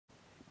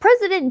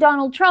President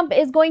Donald Trump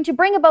is going to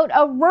bring about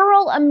a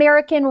rural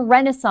American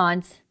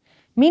renaissance.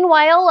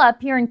 Meanwhile,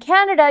 up here in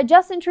Canada,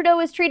 Justin Trudeau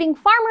is treating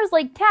farmers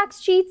like tax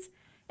cheats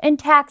and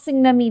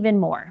taxing them even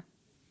more.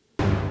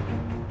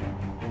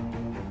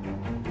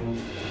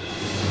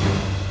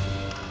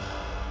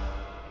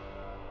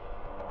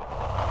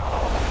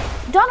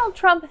 Donald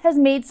Trump has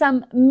made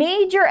some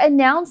major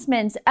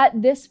announcements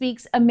at this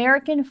week's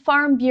American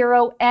Farm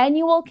Bureau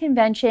annual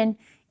convention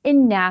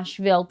in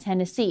Nashville,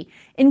 Tennessee.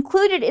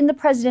 Included in the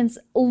president's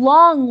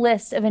long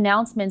list of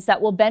announcements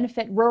that will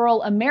benefit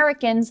rural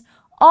Americans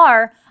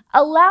are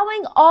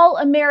allowing all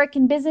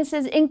American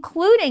businesses,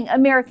 including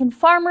American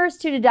farmers,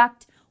 to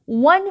deduct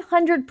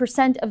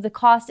 100% of the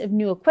cost of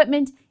new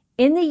equipment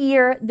in the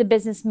year the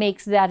business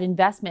makes that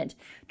investment.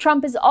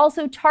 Trump is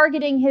also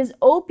targeting his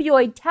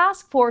opioid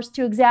task force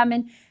to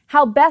examine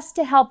how best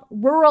to help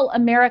rural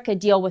America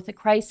deal with the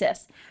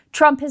crisis.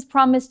 Trump has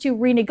promised to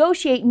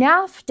renegotiate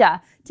NAFTA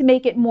to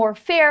make it more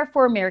fair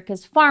for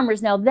America's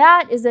farmers. Now,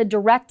 that is a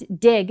direct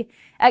dig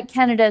at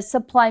Canada's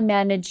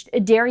supply-managed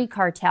dairy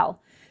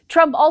cartel.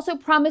 Trump also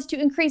promised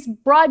to increase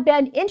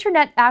broadband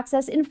internet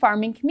access in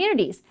farming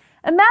communities.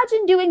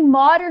 Imagine doing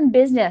modern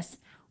business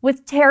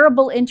with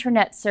terrible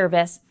internet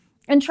service.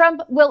 And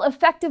Trump will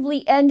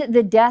effectively end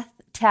the death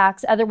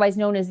tax, otherwise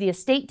known as the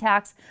estate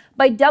tax,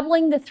 by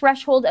doubling the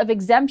threshold of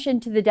exemption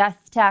to the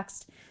death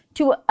tax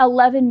to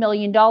 $11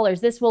 million.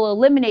 This will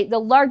eliminate the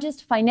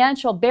largest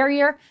financial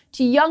barrier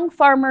to young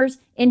farmers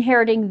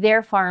inheriting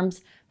their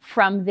farms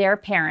from their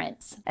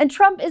parents. And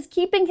Trump is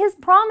keeping his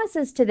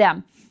promises to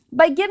them.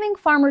 By giving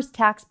farmers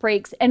tax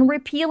breaks and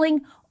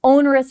repealing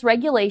onerous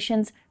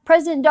regulations,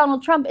 President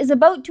Donald Trump is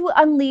about to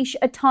unleash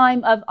a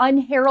time of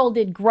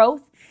unheralded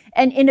growth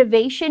and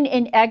innovation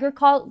in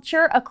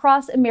agriculture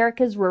across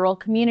America's rural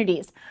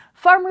communities.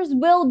 Farmers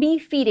will be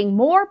feeding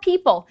more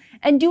people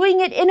and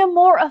doing it in a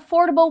more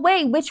affordable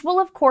way, which will,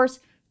 of course,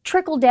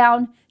 trickle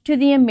down to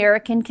the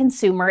American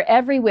consumer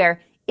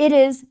everywhere. It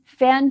is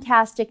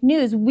fantastic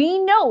news. We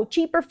know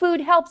cheaper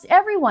food helps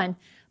everyone,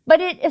 but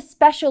it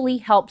especially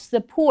helps the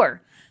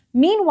poor.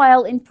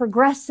 Meanwhile, in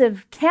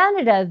progressive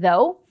Canada,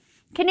 though,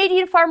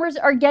 Canadian farmers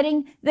are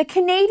getting the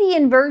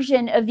Canadian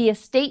version of the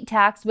estate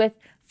tax with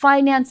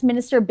Finance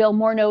Minister Bill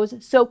Morneau's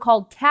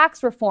so-called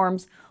tax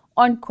reforms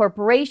on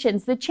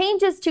corporations. The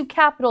changes to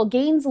capital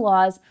gains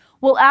laws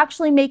will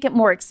actually make it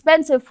more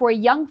expensive for a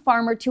young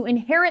farmer to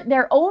inherit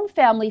their own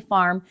family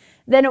farm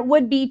than it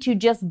would be to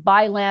just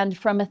buy land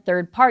from a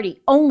third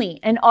party. Only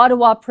an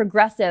Ottawa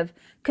progressive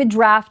could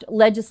draft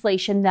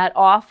legislation that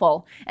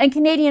awful. And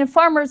Canadian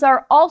farmers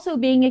are also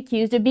being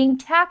accused of being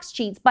tax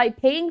cheats by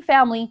paying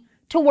family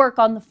to work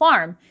on the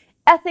farm.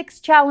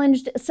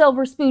 Ethics-challenged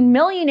Silver Spoon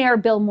millionaire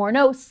Bill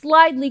Morneau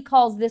slyly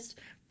calls this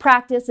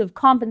practice of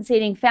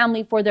compensating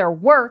family for their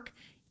work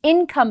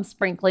income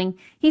sprinkling.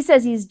 He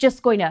says he's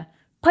just going to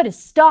put a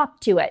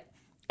stop to it.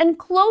 And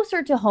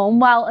closer to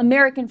home, while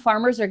American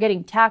farmers are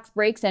getting tax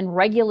breaks and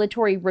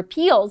regulatory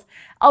repeals,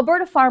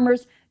 Alberta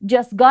farmers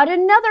just got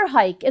another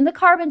hike in the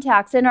carbon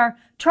tax and are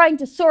trying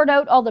to sort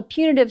out all the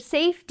punitive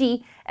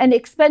safety and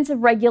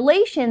expensive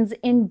regulations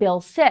in Bill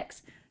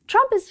 6.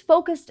 Trump is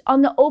focused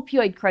on the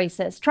opioid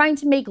crisis, trying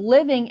to make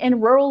living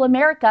in rural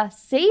America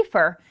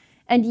safer.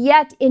 And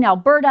yet, in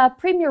Alberta,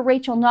 Premier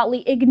Rachel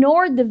Notley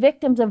ignored the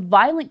victims of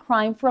violent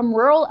crime from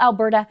rural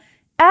Alberta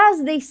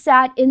as they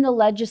sat in the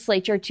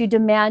legislature to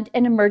demand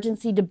an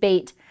emergency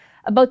debate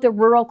about the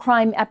rural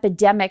crime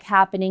epidemic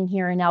happening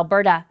here in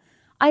Alberta.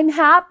 I'm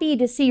happy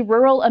to see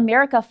rural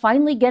America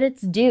finally get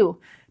its due,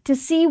 to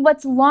see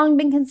what's long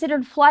been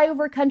considered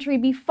flyover country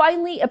be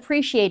finally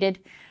appreciated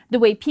the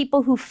way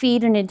people who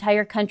feed an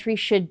entire country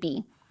should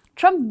be.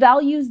 Trump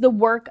values the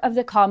work of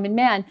the common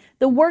man,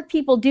 the work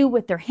people do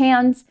with their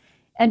hands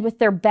and with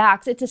their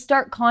backs. It's a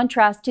stark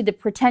contrast to the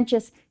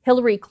pretentious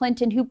Hillary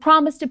Clinton, who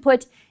promised to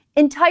put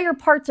entire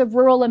parts of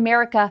rural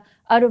America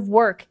out of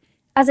work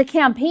as a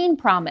campaign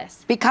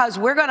promise. Because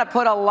we're going to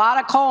put a lot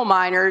of coal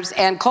miners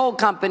and coal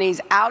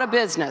companies out of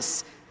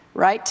business.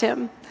 Right,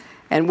 Tim?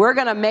 And we're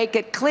going to make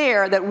it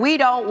clear that we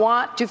don't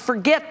want to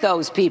forget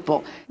those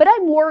people. But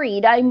I'm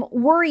worried. I'm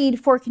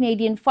worried for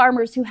Canadian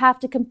farmers who have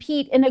to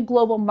compete in a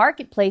global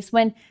marketplace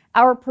when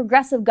our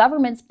progressive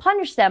governments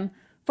punish them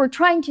for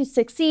trying to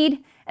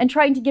succeed and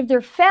trying to give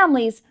their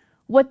families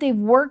what they've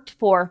worked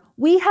for.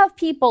 We have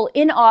people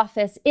in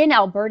office in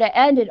Alberta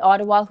and in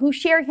Ottawa who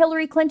share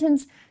Hillary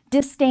Clinton's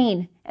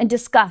disdain and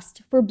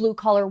disgust for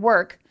blue-collar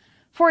work.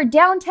 For a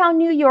downtown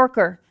New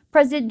Yorker,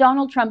 President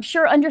Donald Trump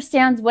sure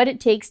understands what it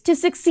takes to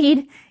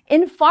succeed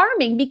in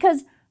farming,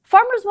 because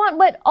farmers want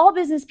what all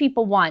business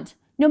people want,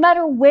 no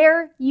matter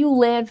where you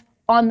live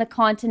on the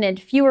continent: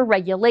 fewer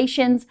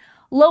regulations,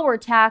 lower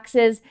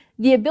taxes,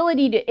 the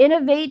ability to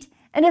innovate,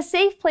 and a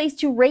safe place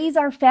to raise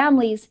our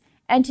families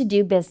and to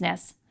do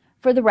business.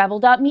 For the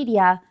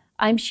Rebel.media,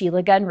 I'm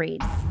Sheila Gunn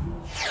Reid.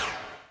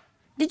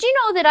 Did you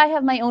know that I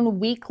have my own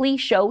weekly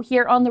show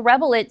here on The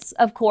Rebel? It's,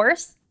 of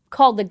course,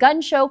 called The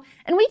Gun Show,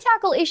 and we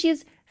tackle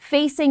issues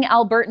facing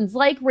Albertans,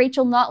 like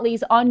Rachel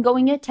Notley's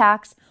ongoing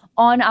attacks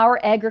on our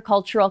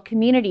agricultural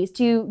communities.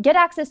 To get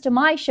access to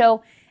my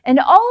show and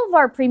all of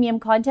our premium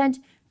content,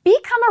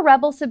 become a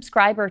Rebel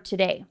subscriber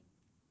today.